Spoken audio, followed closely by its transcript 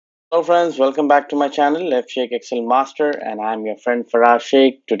Hello friends, welcome back to my channel F Sheikh Excel Master, and I'm your friend Faraz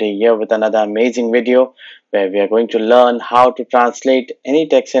Sheikh today here with another amazing video where we are going to learn how to translate any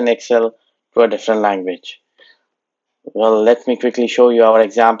text in Excel to a different language. Well, let me quickly show you our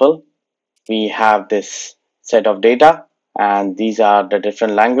example. We have this set of data and these are the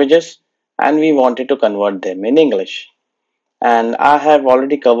different languages and we wanted to convert them in English. And I have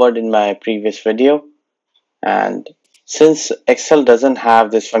already covered in my previous video, and since Excel doesn't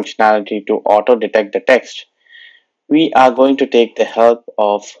have this functionality to auto detect the text, we are going to take the help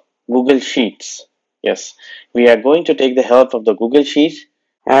of Google Sheets. Yes, we are going to take the help of the Google Sheets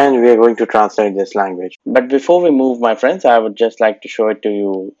and we are going to translate this language. But before we move, my friends, I would just like to show it to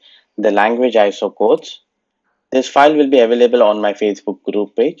you the language ISO codes. This file will be available on my Facebook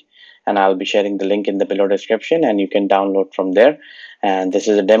group page, and I'll be sharing the link in the below description and you can download from there. And this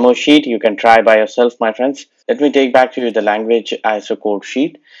is a demo sheet you can try by yourself, my friends. Let me take back to you the language ISO code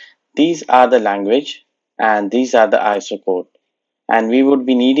sheet. These are the language and these are the ISO code. And we would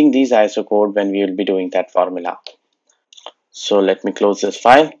be needing these ISO code when we will be doing that formula. So let me close this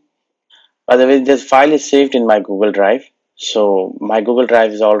file. By the way, this file is saved in my Google Drive. So my Google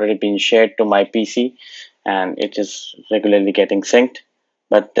Drive is already been shared to my PC and it is regularly getting synced.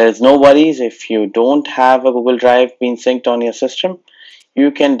 But there's no worries if you don't have a Google Drive being synced on your system.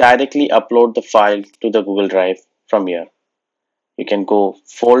 You can directly upload the file to the Google Drive from here. You can go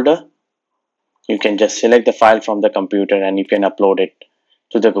folder, you can just select the file from the computer and you can upload it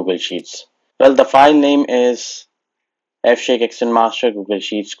to the Google Sheets. Well, the file name is fshake Excel Master Google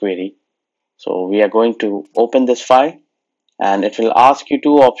Sheets query. So we are going to open this file and it will ask you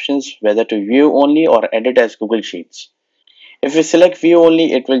two options, whether to view only or edit as Google Sheets. If we select view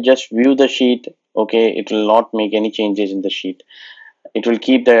only, it will just view the sheet. Okay, it will not make any changes in the sheet. It will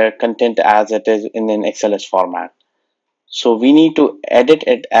keep the content as it is in an XLS format. So we need to edit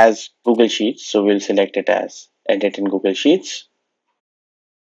it as Google Sheets. So we'll select it as edit in Google Sheets.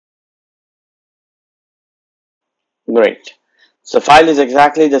 Great. So file is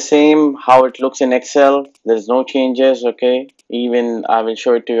exactly the same how it looks in Excel. There's no changes. Okay. Even I will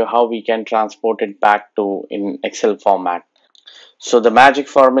show it to you how we can transport it back to in Excel format. So the magic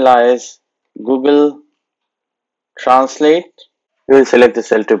formula is Google Translate. We will select the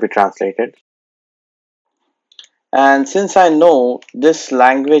cell to be translated. And since I know this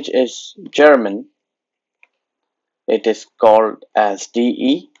language is German, it is called as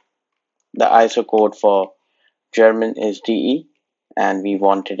DE. The ISO code for German is DE and we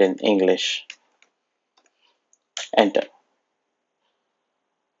want it in English. Enter.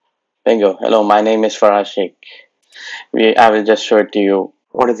 Bingo. Hello, my name is Faraz Sheikh. I will just show it to you.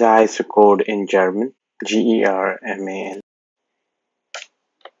 What is the ISO code in German? GERMAN.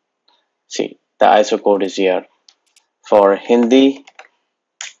 See, the ISO code is here. For Hindi,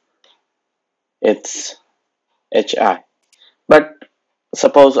 it's HI. But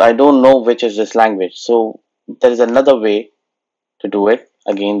suppose I don't know which is this language. So there is another way to do it.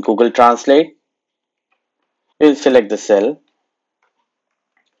 Again, Google Translate. We'll select the cell.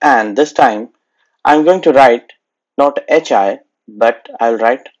 And this time, I'm going to write not HI, but I'll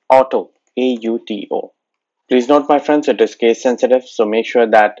write auto. AUTO. Please note, my friends, it is case sensitive, so make sure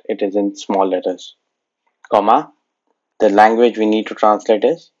that it is in small letters. Comma. The language we need to translate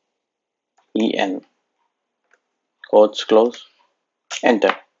is EN. Quotes close.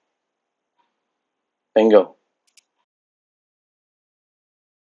 Enter. Bingo.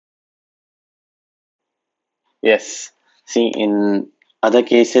 Yes. See, in other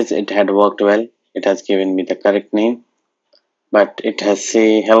cases, it had worked well. It has given me the correct name, but it has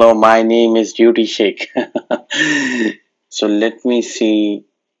say, hello, my name is Duty Sheikh. So let me see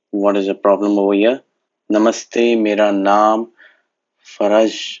what is the problem over here. Namaste, mera naam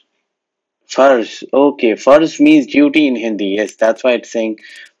Faraj. Farz. Okay, Farz means duty in Hindi. Yes, that's why it's saying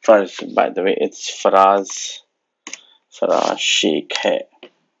Farz. By the way, it's Faraz Sheikh hai.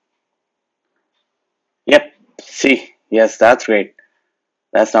 Yep. See, yes, that's great.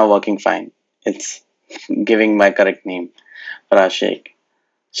 That's now working fine. It's giving my correct name, Faraz Sheikh.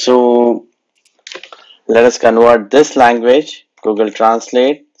 So let us convert this language, Google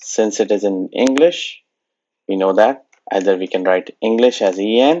Translate, since it is in English. We know that. Either we can write English as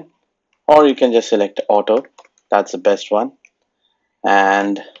EN or you can just select auto. That's the best one.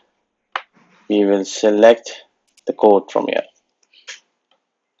 And we will select the code from here.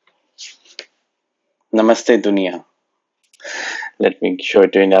 Namaste Dunia. Let me show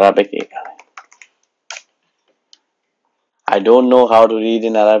it to you in Arabic. I don't know how to read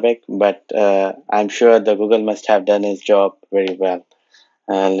in Arabic, but I'm sure the Google must have done his job very well.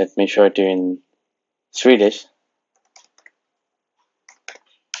 Let me show it to you in Swedish.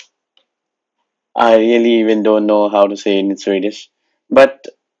 I really even don't know how to say it in Swedish, but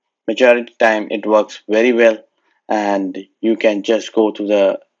majority time it works very well, and you can just go to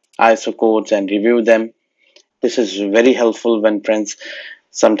the ISO codes and review them. This is very helpful when friends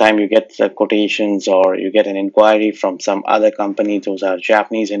sometime you get the quotations or you get an inquiry from some other company, those are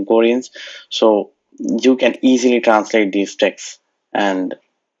Japanese and Koreans, so you can easily translate these texts and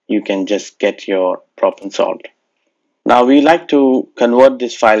you can just get your problem solved. Now we like to convert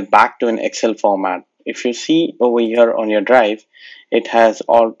this file back to an Excel format. If you see over here on your drive, it has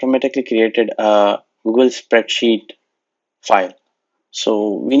automatically created a Google spreadsheet file.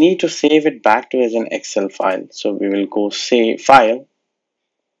 So we need to save it back to as an Excel file. So we will go save file,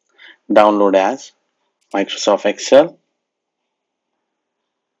 download as Microsoft Excel,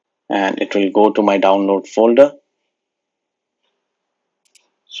 and it will go to my download folder.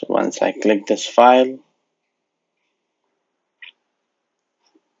 So once I click this file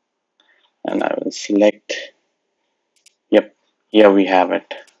and I will select, yep, here we have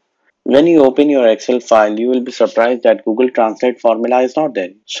it. When you open your Excel file, you will be surprised that Google Translate formula is not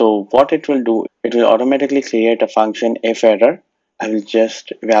there. So what it will do, it will automatically create a function if error. I will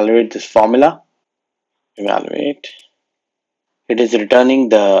just evaluate this formula. Evaluate. It is returning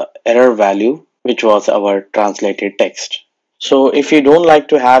the error value, which was our translated text. So if you don't like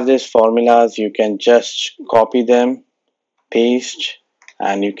to have these formulas, you can just copy them, paste,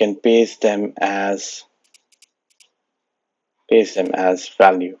 and you can paste them as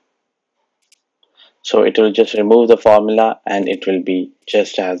value. So it will just remove the formula and it will be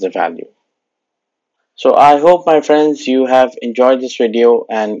just as a value. So I hope my friends you have enjoyed this video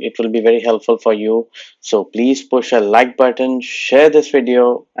and it will be very helpful for you. So please push a like button, share this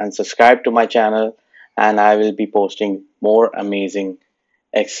video and subscribe to my channel, and I will be posting more amazing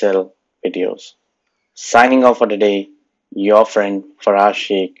Excel videos. Signing off for today, your friend Faraz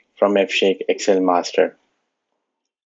Sheikh from F Sheikh Excel Master.